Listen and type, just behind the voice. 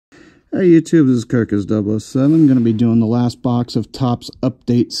Hey YouTube, this is Kirkus007. Going to be doing the last box of Topps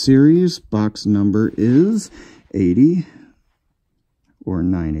Update Series. Box number is 80 or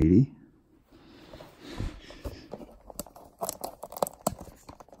 980.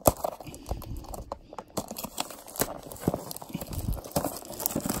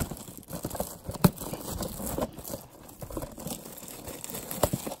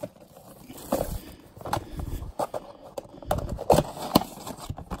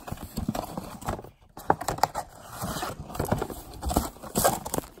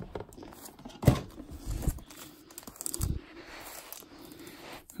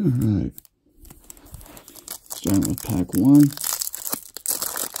 Alright, starting with pack 1.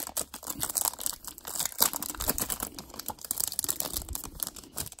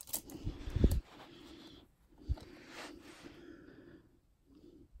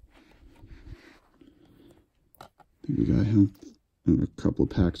 I think we got him a couple of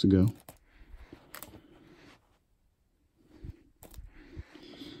packs ago.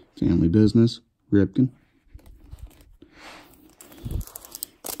 Family Business, Ripken.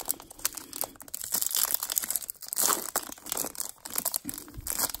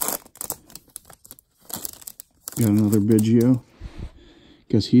 Got another Biggio.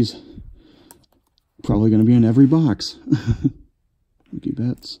 Guess he's probably going to be in every box. Mookie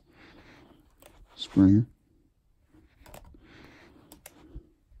Betts. Springer.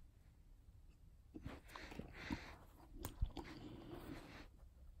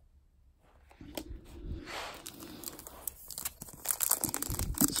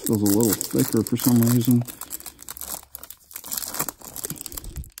 This feels a little thicker for some reason.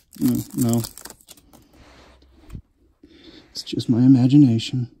 No. It's just my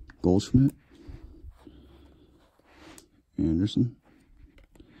imagination. Goldschmidt. Anderson.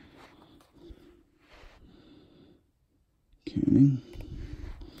 Canning.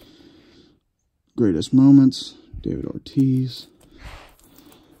 Greatest Moments. David Ortiz.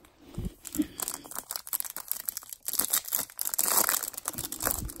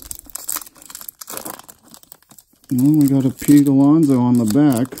 Well, we got a Pete Alonso on the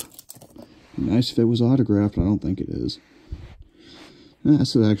back. Nice if it was autographed. I don't think it is.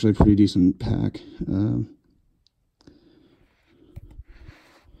 This is actually a pretty decent pack.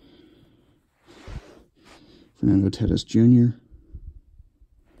 Fernando Tatis Jr.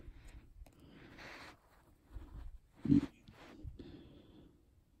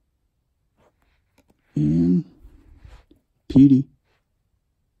 And Petey.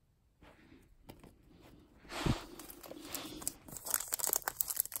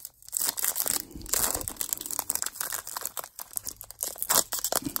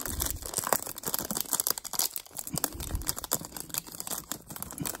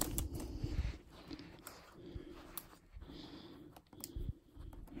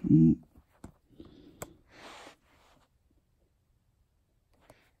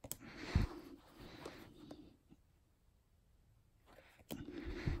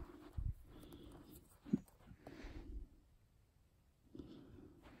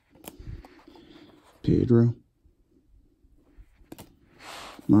 Pedro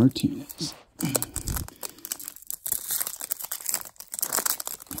Martinez.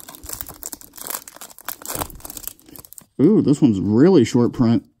 Ooh, this one's really short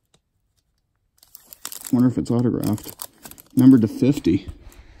print. Wonder if it's autographed. Numbered to 50.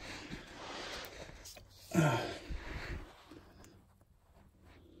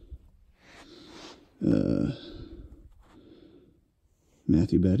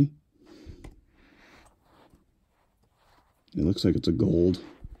 Matthew Betty. It looks like it's a gold.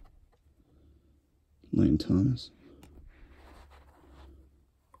 Lane Thomas.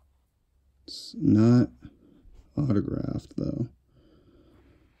 It's not autographed though.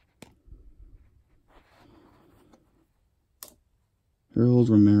 Harold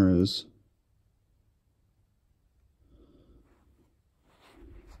Ramirez.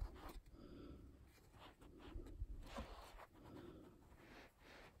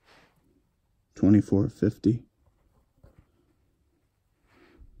 $24.50.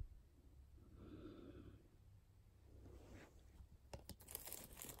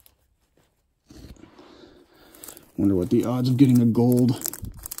 Wonder what the odds of getting a gold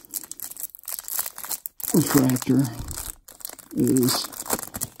refractor is.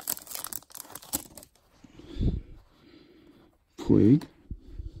 Puig.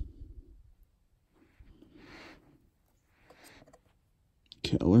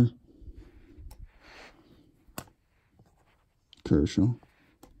 Keller. Kershaw.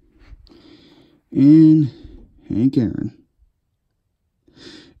 And Hank Aaron.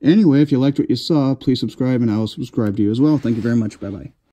 Anyway, if you liked what you saw, please subscribe, and I will subscribe to you as well. Thank you very much. Bye-bye.